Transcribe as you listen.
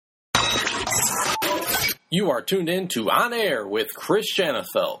You are tuned in to On Air with Chris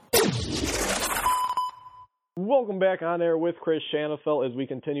Shanafelt. Welcome back On Air with Chris Shanafelt as we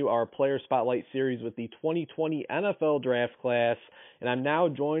continue our Player Spotlight series with the 2020 NFL Draft Class. And I'm now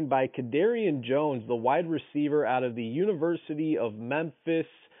joined by Kadarian Jones, the wide receiver out of the University of Memphis.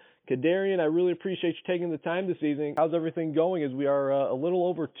 Kadarian, I really appreciate you taking the time this evening. How's everything going as we are a little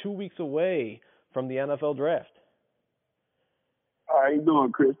over 2 weeks away from the NFL Draft? How you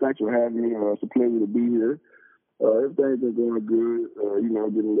doing, Chris? Thanks for having me. It's a pleasure to be here. Everything's been going good. Getting a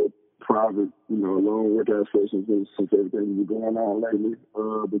little private, long workout sessions since everything's been going on lately.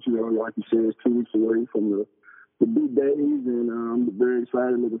 But, like you said, it's 2 weeks away from the big days, and I'm very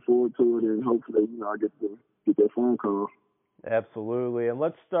excited, looking forward to it, and hopefully, I get that phone call. Absolutely. And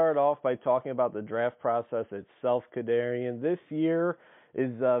let's start off by talking about the draft process itself, Kadarian. This year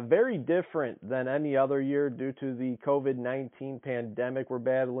is very different than any other year due to the COVID-19 pandemic we're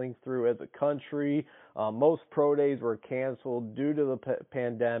battling through as a country. Most pro days were canceled due to the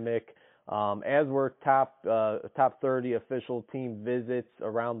pandemic, as were top 30 official team visits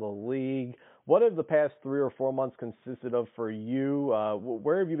around the league. What have the past 3 or 4 months consisted of for you?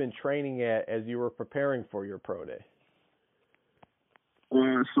 Where have you been training at as you were preparing for your pro day?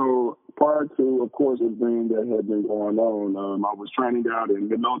 So prior to, of course, everything that had been going on, I was training out in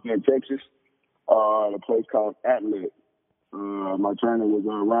Midlothian, Texas, at a place called Atlet. My trainer was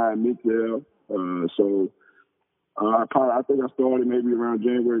Ryan Mitchell. I think I started maybe around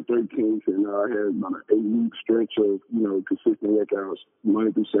January 13th, and I had about an 8-week stretch of, consistent workouts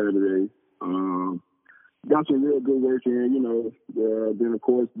Monday through Saturday. Got some real good work in, then, of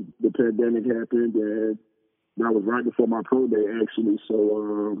course, the pandemic happened, and that was right before my pro day, actually.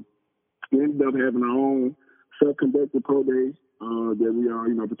 So we ended up having our own self-conducted pro day that we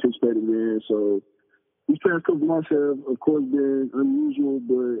are, participated in. So these past couple months have, of course, been unusual,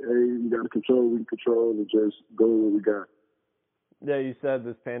 but, hey, we got to control what we can control and just go with what we got. Yeah, you said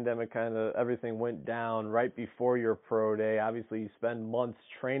this pandemic everything went down right before your pro day. Obviously, you spend months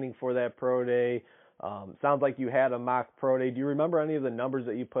training for that pro day. Sounds like you had a mock pro day. Do you remember any of the numbers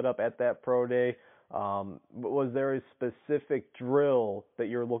that you put up at that pro day? Was there a specific drill that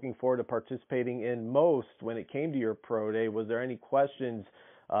you're looking forward to participating in most when it came to your pro day? Was there any questions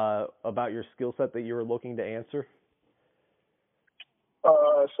about your skill set that you were looking to answer?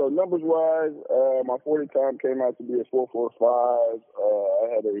 So numbers-wise, my 40 time came out to be a 4.45.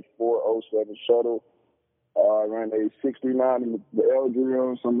 I had a 4.07 shuttle. I ran a 6.39 in the L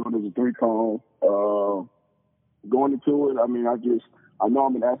drill, sometimes it's a 3-cone. Going into it, I know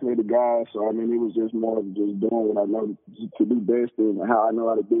I'm an athletic guy, so, it was just more of just doing what I know to do best and how I know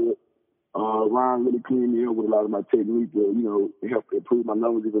how to do it. Ryan really cleaned me up with a lot of my technique to, help improve my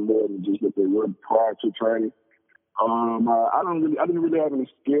numbers even more than just what they were prior to training. I didn't really have any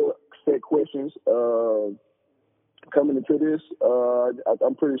skill set questions coming into this.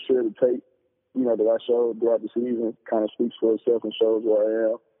 I'm pretty sure the tape, that I showed throughout the season kind of speaks for itself and shows who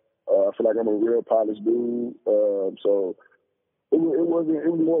I am. I feel like I'm a real polished dude. So it was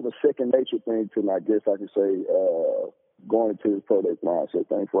more of a second nature thing to me, I guess I could say, going into this pro day mindset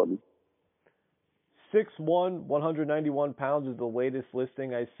thing for me. 6'1", 191 pounds is the latest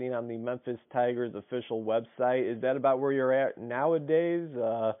listing I've seen on the Memphis Tigers official website. Is that about where you're at nowadays?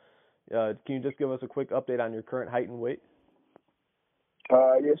 Can you just give us a quick update on your current height and weight?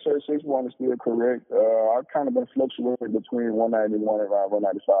 Yes, sir. 6'1" is still correct. I've kind of been fluctuating between 191 and around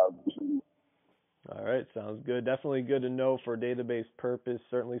 195. All right, sounds good. Definitely good to know for database purpose,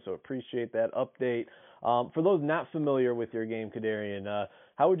 certainly, so appreciate that update. For those not familiar with your game, Kadarian,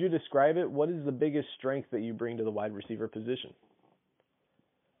 how would you describe it? What is the biggest strength that you bring to the wide receiver position?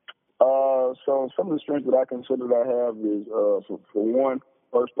 So some of the strengths that I consider that I have is, for one,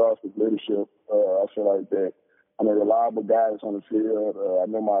 first off, is leadership. I feel like that I'm a reliable guy that's on the field. I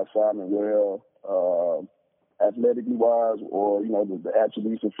know my assignment well. Athletically wise, or the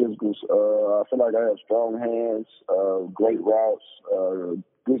attributes and physicals, I feel like I have strong hands, great routes,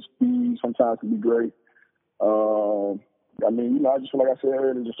 good speed. Sometimes can be great. I just feel like I said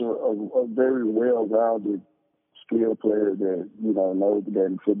earlier, just a very well-rounded, skilled player that knows the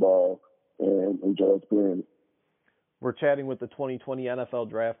game of football and enjoys playing it. We're chatting with the 2020 NFL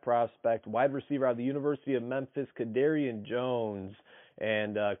Draft prospect, wide receiver out of the University of Memphis, Kadarian Jones.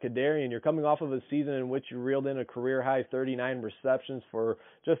 And Kadarian, you're coming off of a season in which you reeled in a career-high 39 receptions for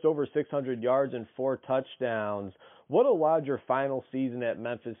just over 600 yards and 4 touchdowns. What allowed your final season at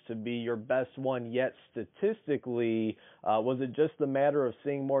Memphis to be your best one yet statistically? Was it just a matter of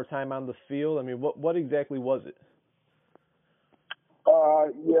seeing more time on the field? What exactly was it?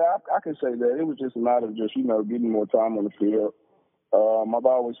 I can say that. It was just a matter of just, getting more time on the field. I've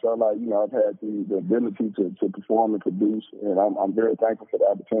always felt like, I've had the ability to perform and produce, and I'm very thankful for the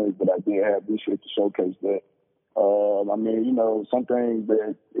opportunities that I did have this year to showcase that. Some things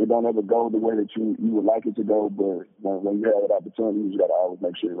that it don't ever go the way that you would like it to go, but when you have that opportunity, you just got to always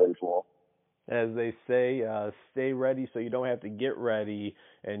make sure you're ready for them. As they say, stay ready so you don't have to get ready,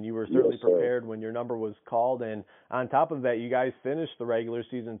 and you were certainly prepared when your number was called. And on top of that, you guys finished the regular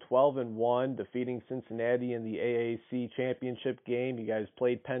season 12-1, defeating Cincinnati in the AAC championship game. You guys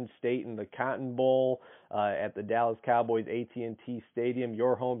played Penn State in the Cotton Bowl at the Dallas Cowboys AT&T Stadium,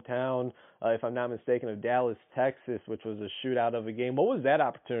 your hometown, if I'm not mistaken, of Dallas, Texas, which was a shootout of a game. What was that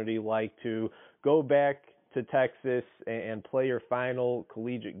opportunity like to go back to Texas and play your final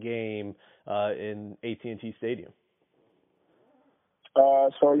collegiate game in AT&T Stadium?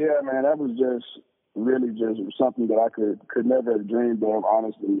 That was just really just something that I could never have dreamed of,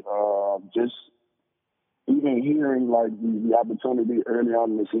 honestly. Just even hearing like the opportunity early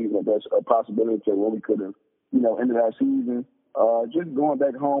on in the season, that's a possibility to where we could have, ended our season. Just going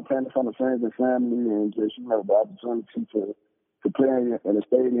back home, playing in front of friends and family, and just, the opportunity to play in a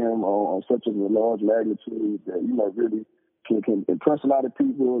stadium on such a large magnitude that, really can impress a lot of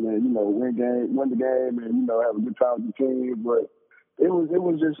people and, win the game and, have a good time with the team. But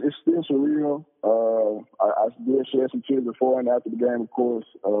it's still surreal. I did share some tears before and after the game, of course.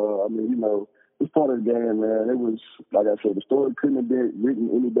 It's part of the game, man. It was, like I said, the story couldn't have been written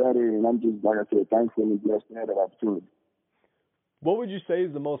any better, and I'm just, like I said, thankful and blessed to have that opportunity. What would you say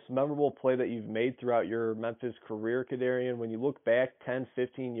is the most memorable play that you've made throughout your Memphis career, Kadarian? When you look back 10,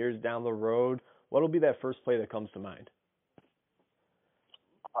 15 years down the road, what will be that first play that comes to mind?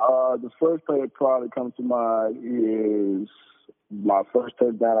 The first play that probably comes to mind is my first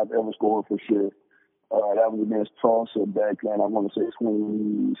touchdown I've ever scored for sure. That was against Tulsa back in, I want to say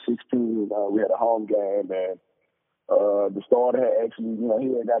 2016. We had a home game, and the starter had actually,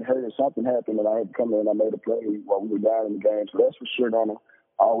 he had got hurt or something happened, and I had to come in and I made a play while we were down in the game. So that's for sure going to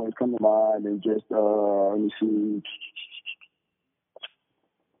always come to mind. And just, let me see,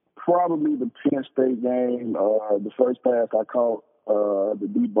 probably the Penn State game, the first pass I caught, the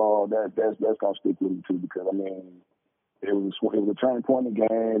deep ball, that's going to stick with me too, because, it was a turning point in the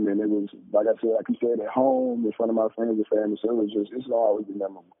game, and it was, like I said, like you said, at home in front of my friends and family. So it's always been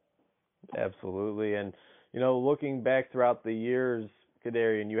memorable. Absolutely. And, looking back throughout the years,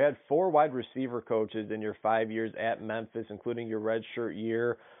 Kadarian, you had 4 wide receiver coaches in your 5 years at Memphis, including your redshirt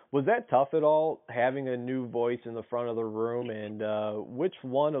year. Was that tough at all, having a new voice in the front of the room? And which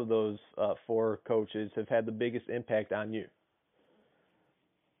one of those 4 coaches have had the biggest impact on you?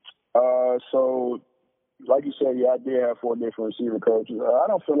 Like you said, I did have 4 different receiver coaches. I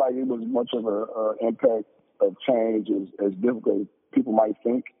don't feel like it was much of an impact of change as difficult as people might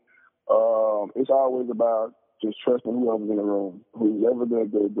think. It's always about just trusting whoever's in the room, whoever the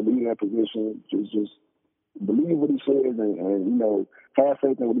leader position, just believe what he says and have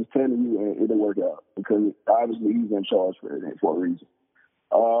faith in what he's telling you, and it'll work out, because obviously he's in charge for a reason.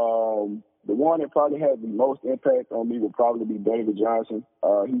 The one that probably had the most impact on me would probably be David Johnson.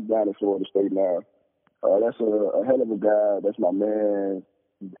 He's down in Florida State now. That's a hell of a guy. That's my man.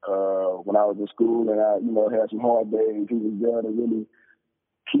 When I was in school and I, had some hard days, he was there to really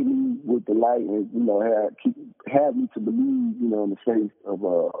keep me with the light and, have me to believe, in the faith of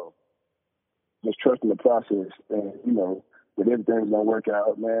just trusting the process and, that everything's going to work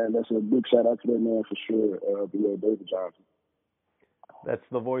out, man. That's a big shout out to that man for sure, David Johnson. That's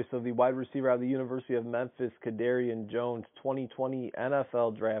the voice of the wide receiver out of the University of Memphis, Kadarian Jones, 2020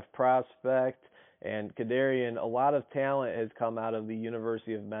 NFL Draft prospect. And Kadarian, a lot of talent has come out of the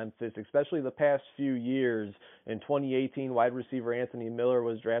University of Memphis, especially the past few years. In 2018, wide receiver Anthony Miller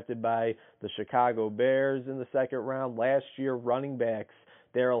was drafted by the Chicago Bears in the 2nd round. Last year, running backs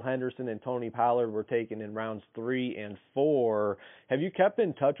Darrell Henderson and Tony Pollard were taken in rounds 3 and 4. Have you kept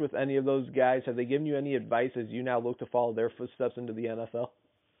in touch with any of those guys? Have they given you any advice as you now look to follow their footsteps into the NFL?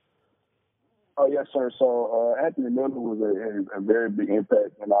 Oh, yes, sir. So Anthony Miller was a very big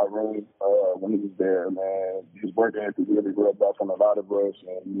impact in our room when he was there, man. His work ethic really rubbed off on a lot of us.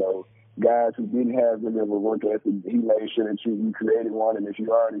 And, guys who didn't have really of a work ethic, he made sure that you created one. And if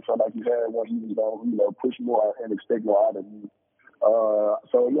you already felt like you had one, he was going to, push more and expect more out of you.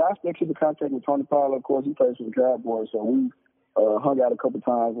 I still keep in contact with Tony Pollard. Of course, he plays for the Cowboys. So we hung out a couple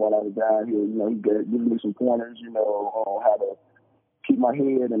times while I was down here. He gave me some pointers, on how to keep my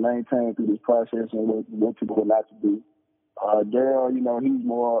head and maintain through this process and what to do and not to do. Darrell, he's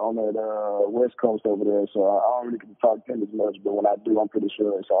more on that West Coast over there, so I don't really get to talk to him as much, but when I do, I'm pretty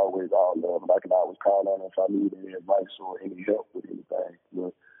sure it's always all love, and I can always call on him if I need any advice or any help with anything.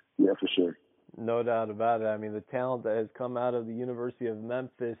 But, yeah, for sure. No doubt about it. I mean, the talent that has come out of the University of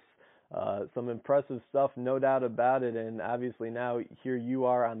Memphis, some impressive stuff, no doubt about it. And obviously now here you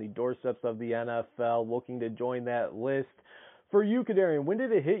are on the doorsteps of the NFL looking to join that list. For you, Kadarian, when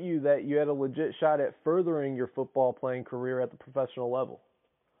did it hit you that you had a legit shot at furthering your football playing career at the professional level?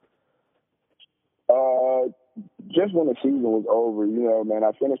 Just when the season was over, man,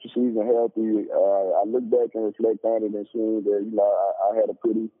 I finished the season healthy. I look back and reflect on it and see that, I had a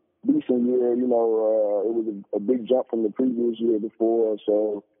pretty decent year. It was a big jump from the previous year before.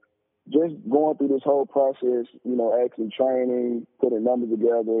 So just going through this whole process, actually training, putting numbers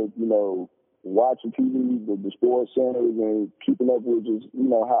together, watching TV, the sports centers, and keeping up with just,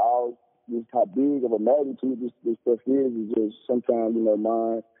 how big of a magnitude this stuff is just sometimes,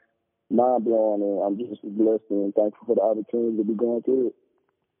 mind blowing, and I'm just blessed and thankful for the opportunity to be going through it.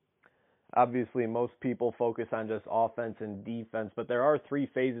 Obviously, most people focus on just offense and defense, but there are three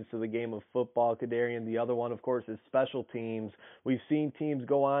phases to the game of football, Kadarian. The other one, of course, is special teams. We've seen teams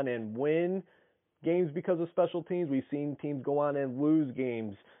go on and win games because of special teams. We've seen teams go on and lose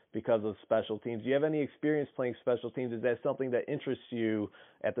games because of special teams. Do you have any experience playing special teams? Is that something that interests you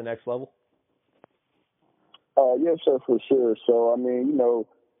at the next level? Yes, sir, for sure. So,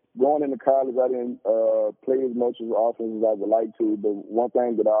 going into college, I didn't play as much as often as I would like to, but one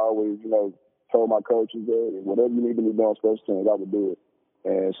thing that I always, told my coaches that whatever you need to be doing on special teams, I would do it.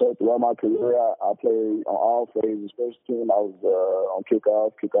 And so throughout my career, I played on all phases of special teams. I was on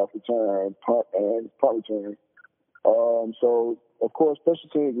kickoff return, punt, and punt return. So, of course, special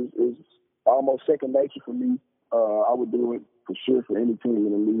teams is almost second nature for me. I would do it for sure for any team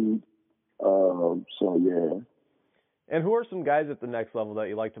in the league. So, yeah. And who are some guys at the next level that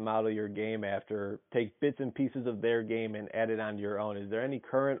you like to model your game after, take bits and pieces of their game and add it onto your own? Is there any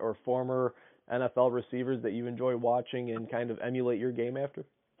current or former NFL receivers that you enjoy watching and kind of emulate your game after?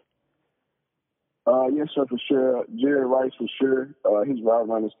 Yes, sir, for sure. Jerry Rice, for sure. His route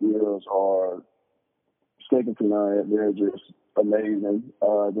running skills are second to none. They're just amazing.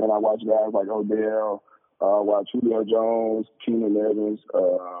 Then I watch guys like Odell, watch Julio Jones, Keenan Evans,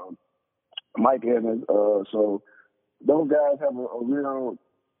 Mike Evans. So those guys have a real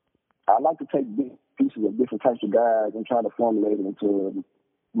 – I like to take big pieces of different types of guys and try to formulate them into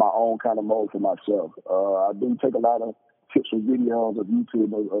my own kind of mold for myself. I do take a lot of tips and videos of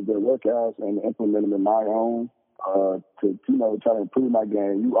YouTube of their workouts and implement them in my own to try to improve my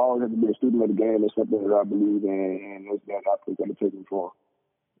game. You always have to be a student of the game. That's something that I believe in, and that's that I think I'm taking for.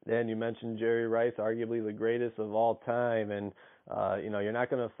 And you mentioned Jerry Rice, arguably the greatest of all time, and you're not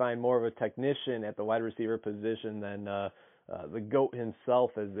going to find more of a technician at the wide receiver position than the GOAT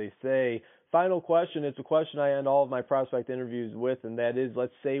himself, as they say. Final question. It's a question I end all of my prospect interviews with, and that is,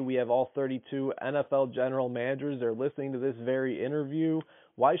 let's say we have all 32 NFL general managers. They're listening to this very interview.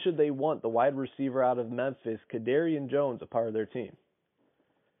 Why should they want the wide receiver out of Memphis, Kadarian Jones, a part of their team?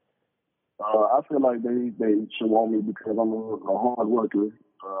 I feel like they should want me because I'm a hard worker.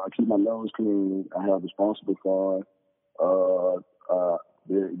 I keep my nose clean. I have responsible fun.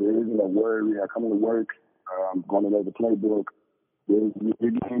 There isn't a worry. I come to work. I'm going to know the playbook. You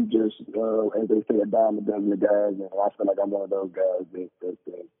can just, as they say, a dime a dozen of guys, and I feel like I'm one of those guys that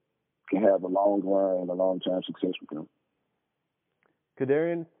can have a long run and a long-term success with them.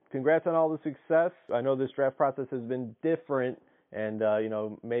 Kadarian, congrats on all the success. I know this draft process has been different and,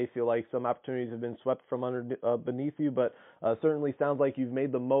 may feel like some opportunities have been swept from beneath you, but certainly sounds like you've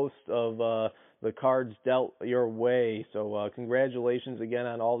made the most of the cards dealt your way. So congratulations again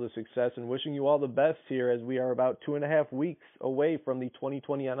on all the success and wishing you all the best here as we are about 2.5 weeks away from the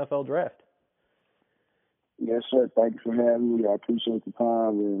 2020 NFL Draft. Yes, sir. Thank you for having me. I appreciate the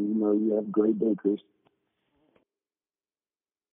time, and, you have a great day, Chris.